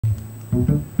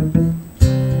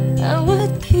I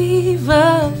would give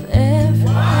up everything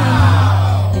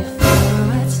if you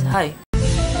were. Hi.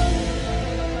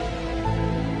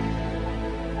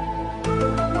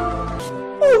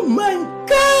 Oh my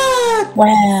God!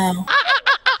 Wow.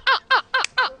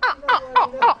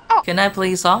 Can I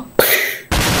play a song?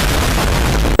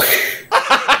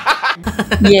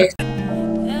 Yes.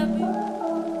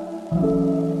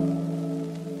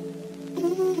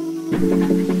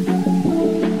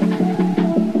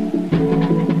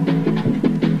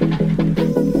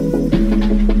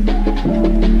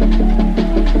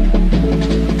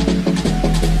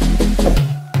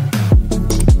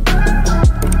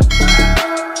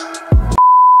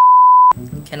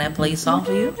 Can I play a song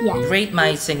for you? Yeah. Rate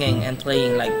my singing and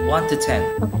playing like 1 to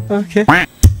 10. Okay.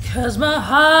 Cause my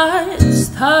heart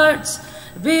starts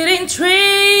beating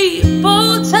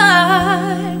triple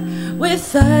time with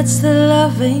thoughts of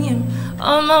loving you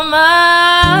on my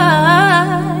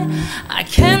mind. I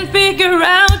can't figure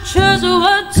out just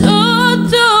what to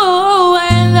do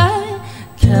when I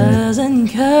cousin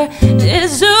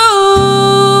is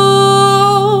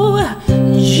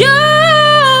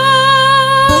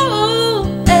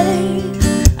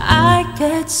I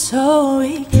get so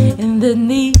weak in the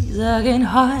knees, I can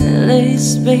hardly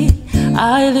speak.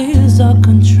 I lose all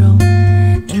control,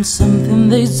 and something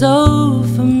lays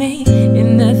over me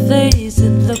in the face. It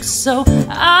looks so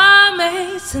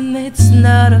amazing. It's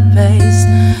not a pace.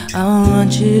 I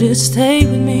want you to stay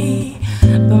with me,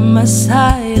 by my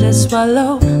side. I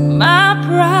swallow my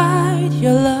pride.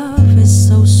 Your love is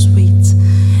so sweet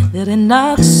that it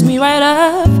knocks me right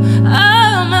up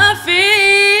on my feet.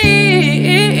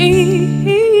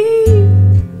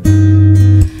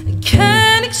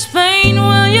 Can't explain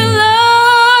what your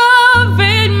love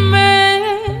it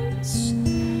means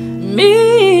me.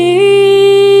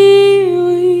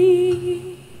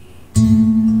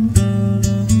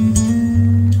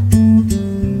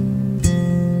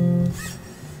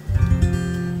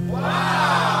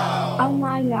 Oh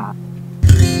my God.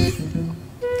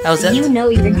 How's that? You know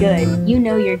you're good. You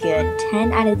know you're good.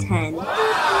 10 out of 10.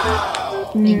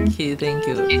 Thank you, thank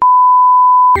you.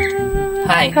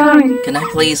 Hi. Hi. Can I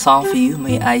play a song for you?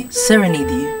 May I serenade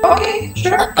you? Okay,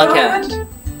 sure. Go Okay. ahead.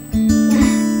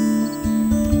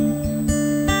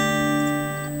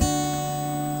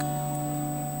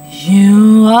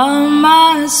 You are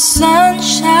my sunshine,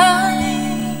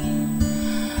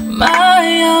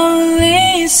 my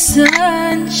only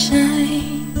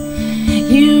sunshine.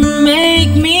 You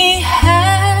make me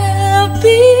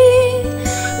happy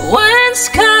when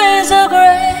skies are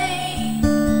gray.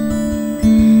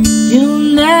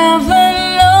 You'll never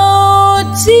know,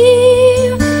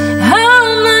 dear,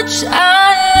 how much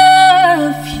I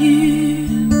love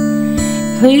you.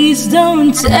 Please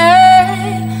don't take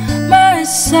my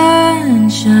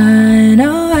sunshine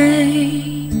away.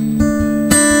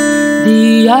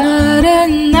 The other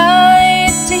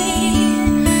night,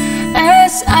 dear,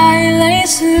 as I lay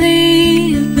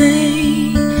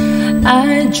sleeping,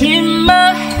 I dreamed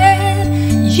I had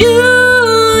you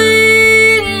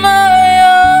in my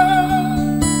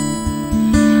arms.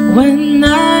 When I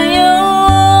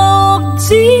awoke,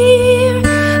 dear,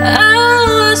 I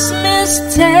was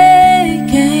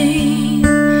mistaken,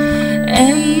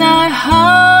 and I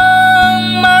hung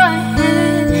my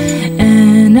head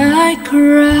and I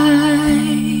cried.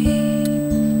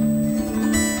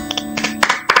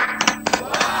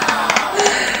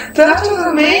 That was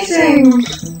amazing.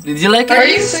 Did you like Are it?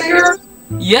 you a singer?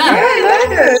 Yeah, Yeah. I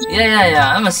like it.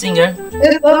 Yeah. I'm a singer. I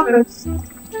love it.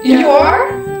 Yeah. You are?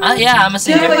 Yeah, I'm a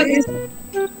Do you have, singer.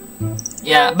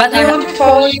 Yeah, but do you want to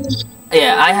follow you?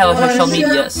 yeah, I have social Sure.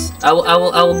 medias. I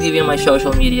will give you my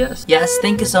social medias. Yes,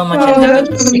 thank you so much. Oh, that's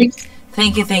amazing.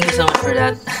 Thank you so much for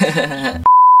that.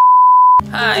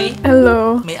 Hi.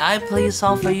 Hello. May I play a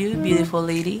song for you, beautiful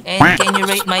lady? And can you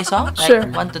rate my song? Like Sure.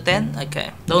 1 to 10?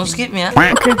 Okay. Don't skip me, huh?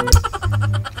 Okay.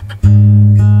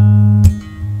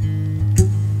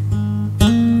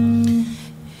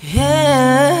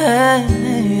 Yeah.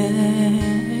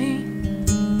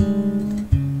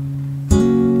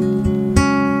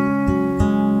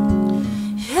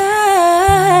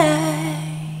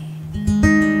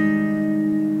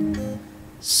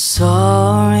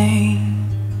 Sorry,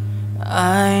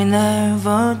 I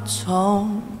never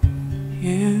told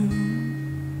you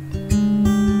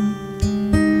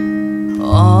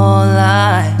all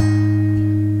I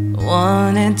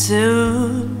wanted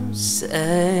to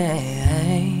say.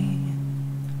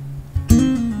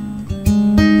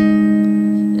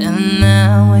 And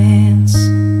now it's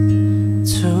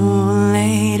too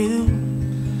late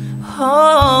to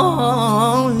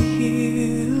hold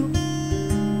you,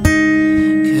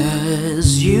 'cause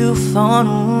you you far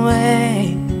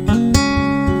away,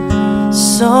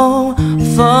 so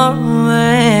far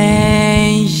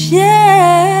away,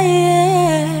 yeah,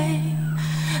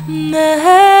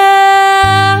 never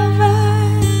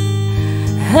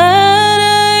had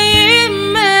I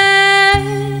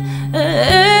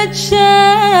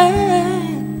imagined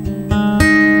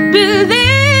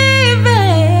believing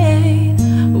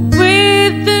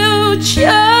with you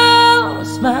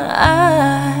chose my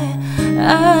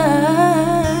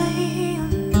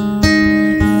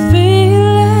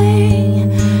feeling,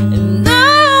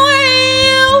 knowing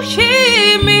you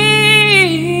hear me,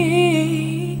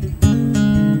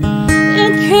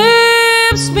 it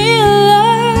keeps me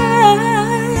alive,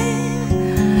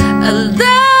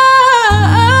 alive,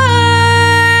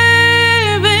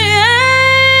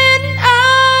 and I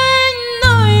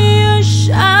know you're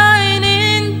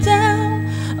shining down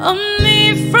on me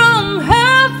from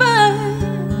heaven,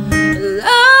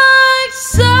 like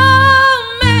so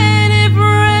many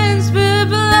friends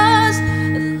we've lost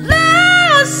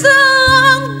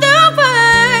along the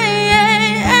way,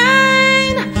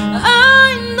 and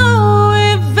I know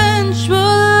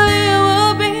eventually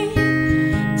we'll be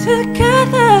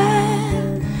together,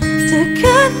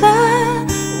 together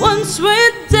once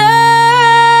we're dead.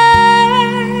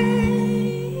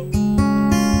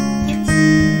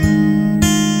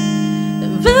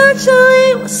 Eventually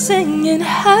we'll sing in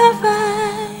heaven.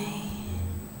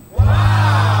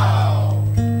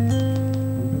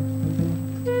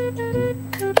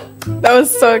 That was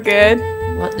so good.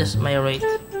 What is my rate?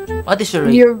 What is your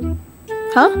rate? You're,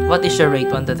 huh? What is your rate,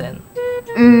 1 to 10?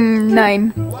 9.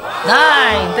 9!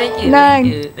 Thank you, 9. thank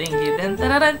you, thank you. Dun,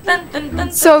 dun, dun, dun, dun,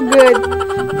 dun. So good.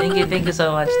 Thank you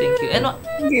so much, thank you. And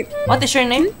what is your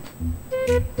name?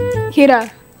 Hira.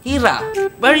 Hira.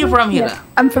 Where are you from, Hira?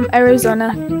 I'm from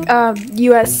Arizona,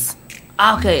 US.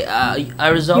 Okay,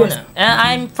 Arizona. And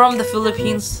I'm from the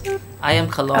Philippines. I am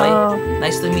Caloy. Oh.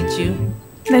 Nice to meet you.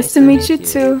 Nice to meet you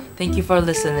too. Thank you for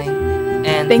listening.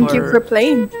 And Thank you for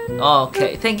playing.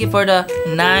 Okay, thank you for the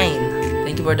 9.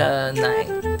 Thank you for the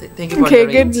 9. Thank you for Okay,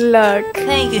 the good rates. luck.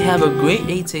 Thank you. Have a great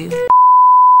day too.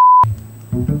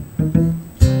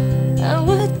 I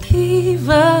would give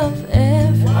up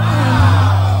everything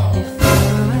if I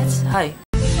was hi.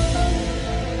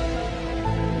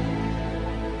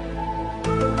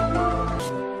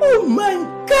 Oh my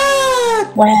God!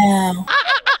 Wow.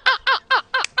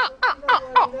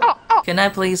 Can I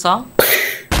play a song?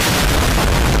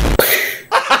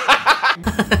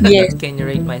 Yes. Can you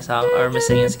rate my song or my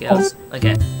singing skills?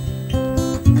 Okay.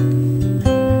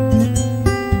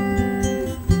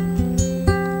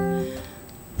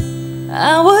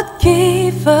 I would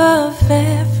give up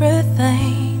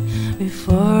everything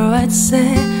before I'd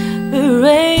separate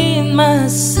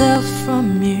myself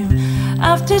from you.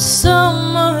 After so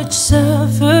much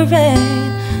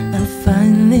suffering, I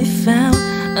finally found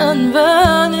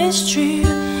unvarnished truth.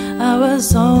 I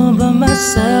was all by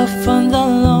myself for the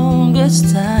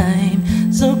longest time,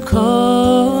 so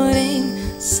cold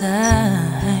inside.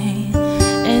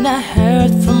 And I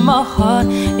heard from my heart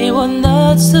it will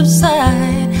not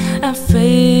subside. I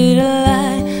faded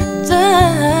like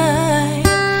die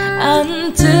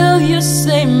until you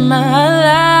saved my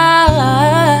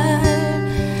life.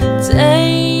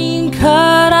 Thank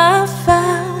God I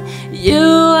found you.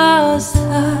 I was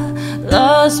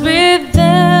lost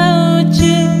without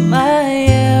you. My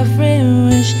every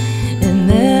wish and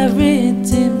every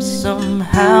dream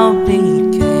somehow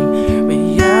became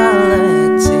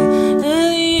reality.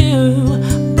 And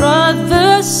you brought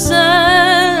the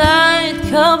sunlight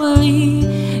complete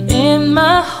in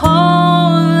my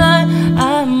whole life.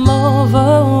 I'm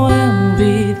overwhelmed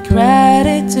with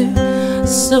gratitude.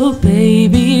 So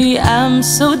baby, I'm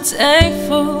so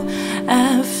thankful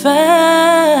I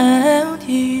found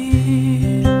you.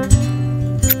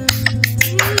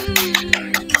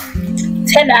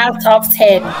 10 out of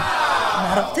 10.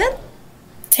 Out of 10?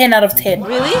 10 out of 10.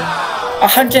 Really?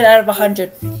 100 out of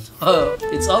 100. Oh,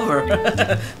 it's over.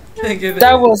 Thank you.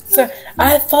 That was.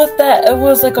 I thought that it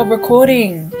was like a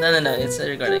recording. No, it's a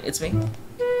recording. It's me.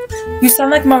 You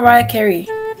sound like Mariah Carey.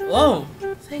 Whoa.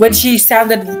 When she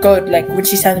sounded good, like when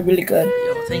she sounded really good.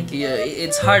 Yo, thank you.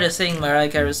 It's hard to sing Mariah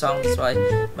Carey songs, that's why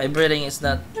my breathing is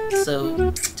not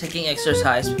so. Taking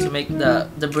exercise to make the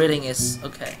breathing is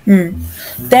okay.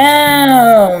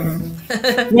 Damn.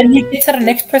 When you get to the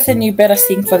next person, you better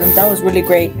sing for them. That was really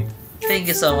great. Thank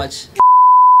you so much.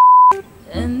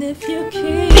 And if you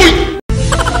keep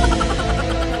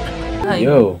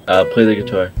Yo, play the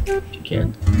guitar if you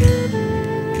can.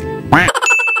 Alright.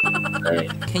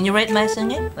 Can you rate my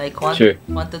singing? Like 1 Sure.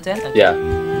 1 to 10? Okay. Yeah.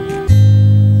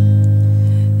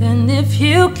 And if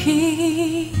you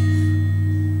keep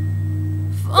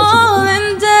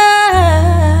falling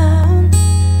down,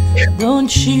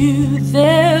 don't you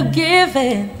dare give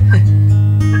in.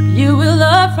 You will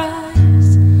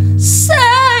arise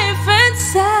safe and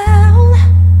sound.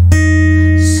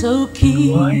 So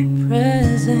keep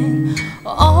pressing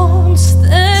on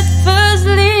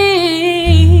steadfastly,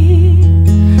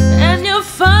 and you'll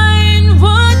find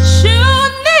what you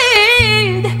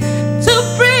need to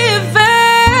prevail.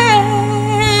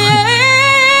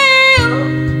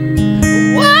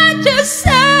 What you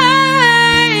say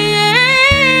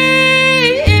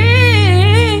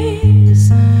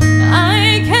is, I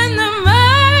can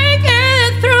make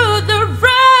it through the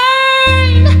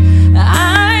rain. I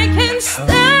can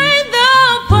stay the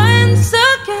once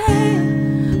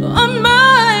again on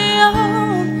my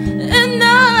own, and I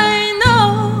know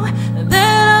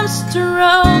that I'm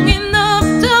strong enough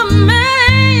to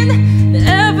make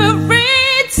every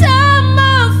time I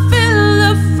feel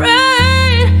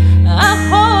afraid. I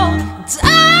hold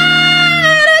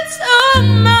tight to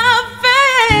my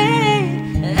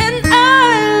faith, and I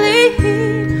live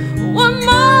one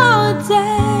more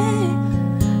day.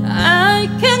 I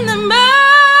can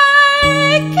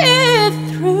make it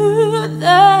through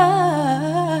the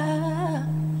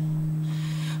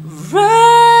rain.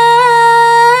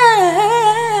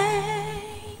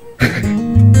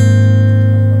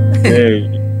 Hey,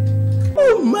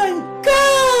 Oh my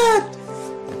god!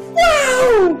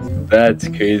 Wow! that's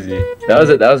crazy. That was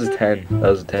a 10. That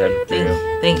was a 10. For real.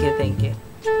 Thank you.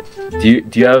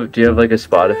 Do you have like a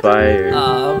Spotify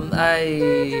or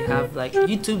I have like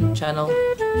YouTube channel,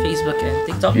 Facebook, and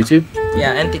TikTok. YouTube?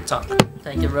 Yeah, and TikTok.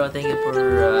 Thank you, bro. Thank you for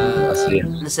see.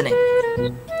 listening.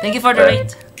 Thank you for the Right.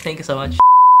 rate. Thank you so much.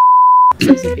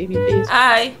 She's a baby face.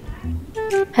 Hi.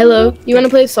 Hello, you want to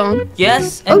play a song?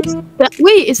 Yes. Oh, And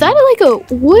wait, is that like a?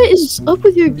 What is up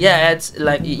with your? yeah, it's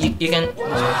like you can.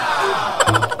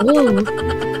 Oh,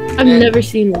 I've And- never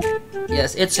seen that.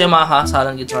 Yes, it's Yamaha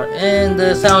silent guitar, and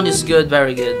the sound is good,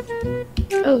 very good.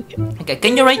 Oh, okay. Okay,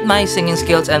 can you rate my singing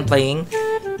skills and playing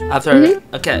after? Mhm.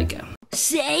 Okay.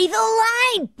 Say the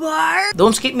line, Bart.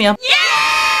 Don't skip me up.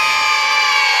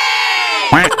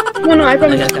 No, I Okay.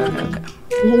 promise.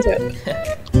 Hands up.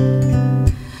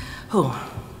 Oh.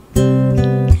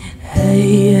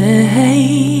 Hey,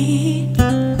 hey,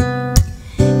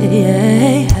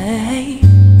 hey, hey.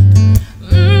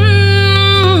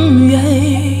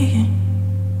 Yeah.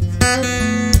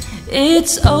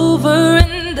 It's over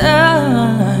and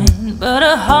done, but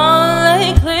a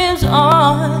heartache lives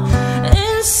on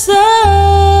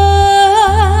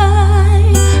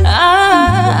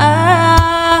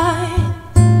inside.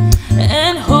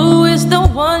 And who is the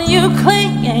one you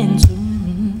clinging to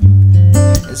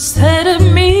instead of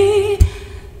me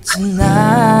tonight?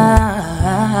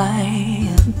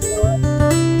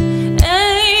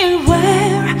 Hey,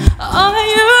 where are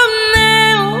you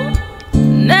now?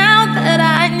 Now that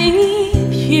I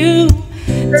need you,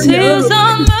 tears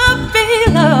on the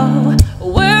pillow,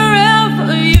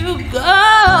 wherever you go.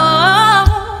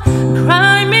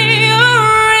 Cry me a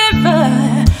river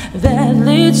that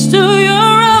leads to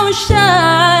your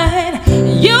ocean.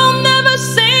 You'll never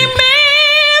see me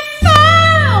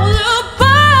fall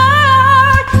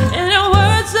apart. In the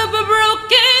words of a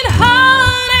broken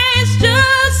heart, it's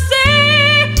just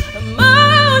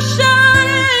emotion.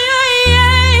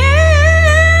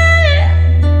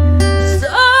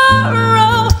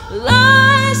 Sorrow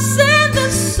lies in the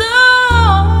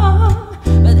song,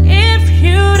 but if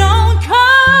you don't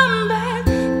come back,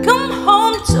 come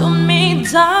home to me,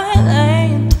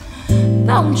 darling.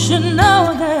 Don't you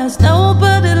know there's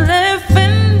nobody left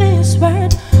in this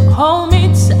world? Hold me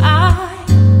tight.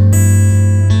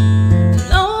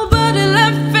 Nobody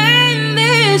left in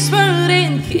this world,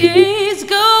 and kiss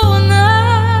good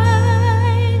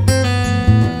night.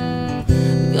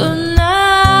 Good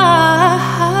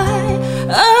night.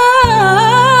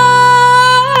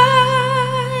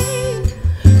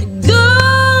 Good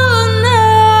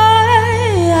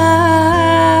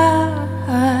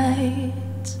night.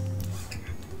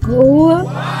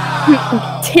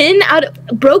 Oh, 10 out of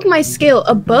broke my scale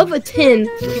above a 10.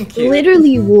 Thank you.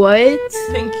 Literally, what?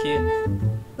 Thank you.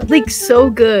 Like so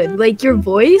good. Like your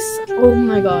voice. Oh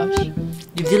my gosh.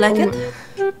 Did you like it?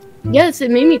 Yes,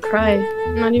 it made me cry.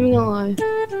 I'm not even gonna lie.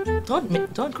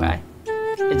 Don't cry.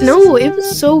 It No, it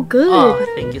was so good. Oh,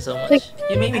 thank you so much. Like,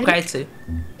 You made me cry too.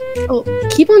 Oh,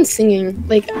 keep on singing.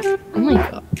 Like, oh my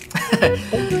god.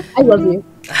 I love you.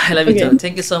 I love you Okay. too.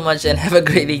 Thank you so much, and have a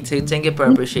great day too. Thank you for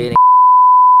appreciating.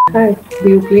 Hi, do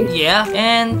you play? Yeah.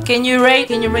 And can you rate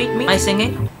me my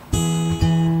singing?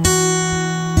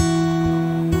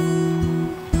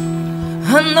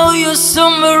 I know you're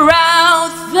somewhere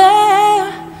out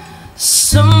there,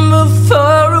 somewhere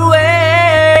far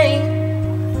away.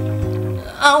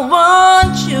 I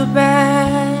want you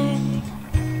back.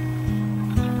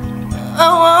 I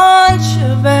want you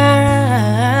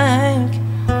back.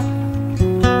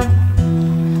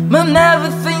 But never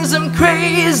thinks I'm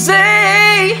crazy.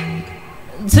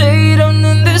 They don't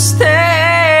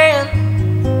understand.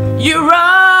 You're all I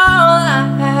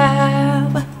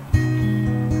have.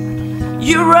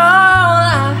 You're all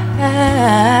I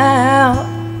have.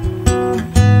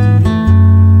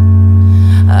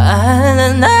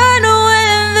 And I know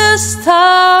when the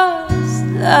stars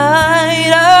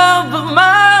light up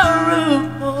my room,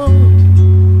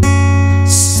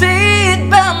 sit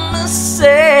by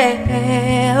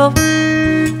myself,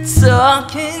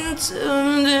 talking to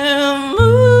the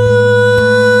moon,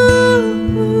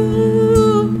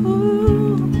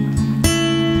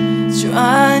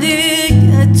 trying to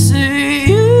get to you.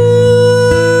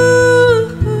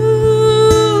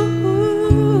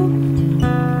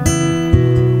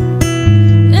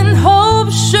 And hope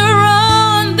you're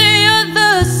on the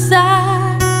other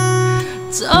side,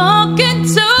 talking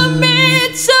to me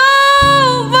too.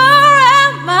 Or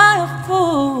am I a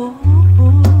fool?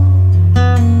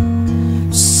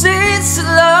 Sits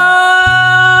alone,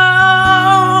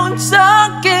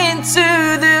 talking to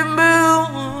the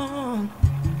moon.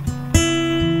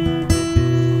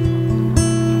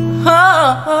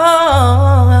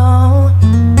 Oh.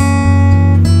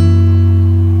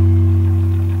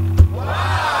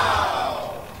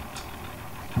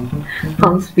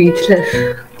 I'm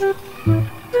speechless.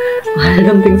 I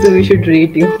don't think so. We should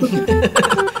rate you.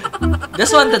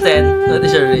 Just 1 to 10. What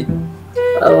is your rate?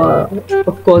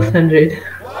 Of course, 100.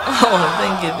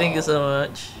 Oh, thank you so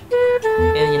much.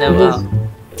 And you know, where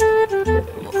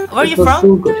are you It was from?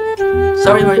 so good.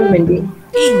 Sorry, where? From India.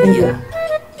 India.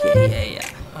 Yeah.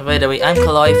 By the way, I'm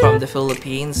Caloy from the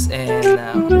Philippines,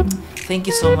 and thank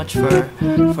you so much for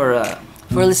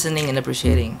listening and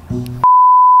appreciating.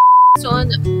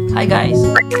 Hi guys.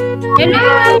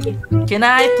 Hello. Can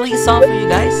I play a song for you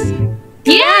guys?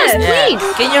 Yes, please.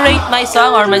 Can you rate my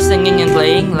song or my singing and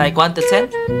playing like 1 to 10?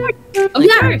 Of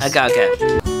course. Okay.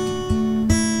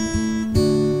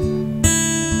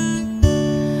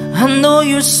 I know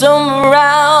you're somewhere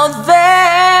out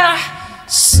there,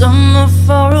 somewhere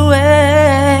far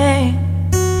away.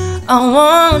 I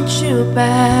want you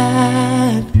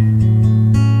back.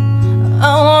 I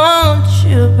want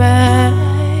you back.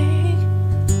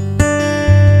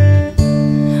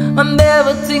 And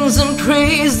never thinks I'm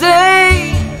crazy,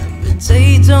 but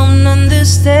they don't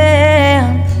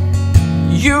understand.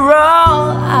 You're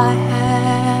all I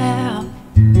have.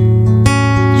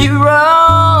 You're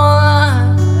all I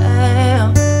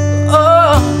have.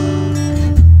 Oh.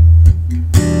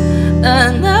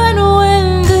 And I know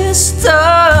when the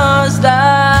stars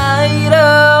light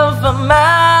up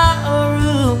my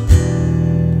room,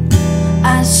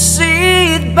 I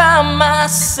sit by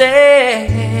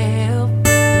myself,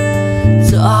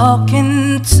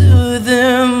 talking to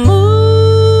the moon,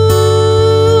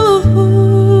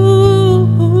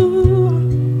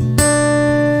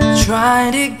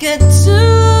 trying to get to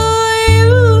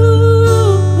you.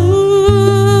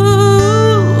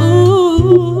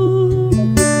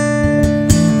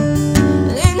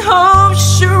 In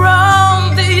hopes you're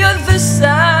on the other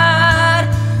side,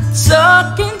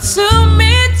 talking to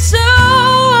me too.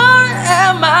 Or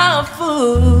am I a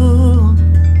fool?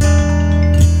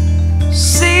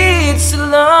 Sits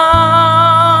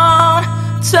alone,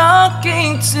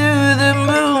 talking to the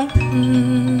moon.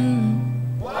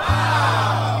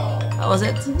 How was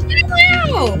it?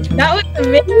 Wow. That was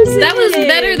amazing. That was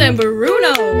better than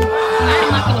Bruno. I'm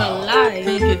not gonna lie.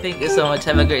 Thank you so much.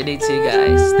 Have a great day to you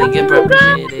guys. Thank you for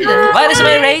appreciating it. What is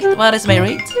my rate? What is my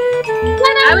rate?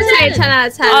 I would say 10 out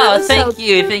of 10. Oh, thank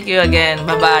you. Thank you again.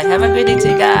 Bye bye. Have a great day to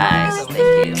you guys.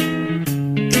 Thank you.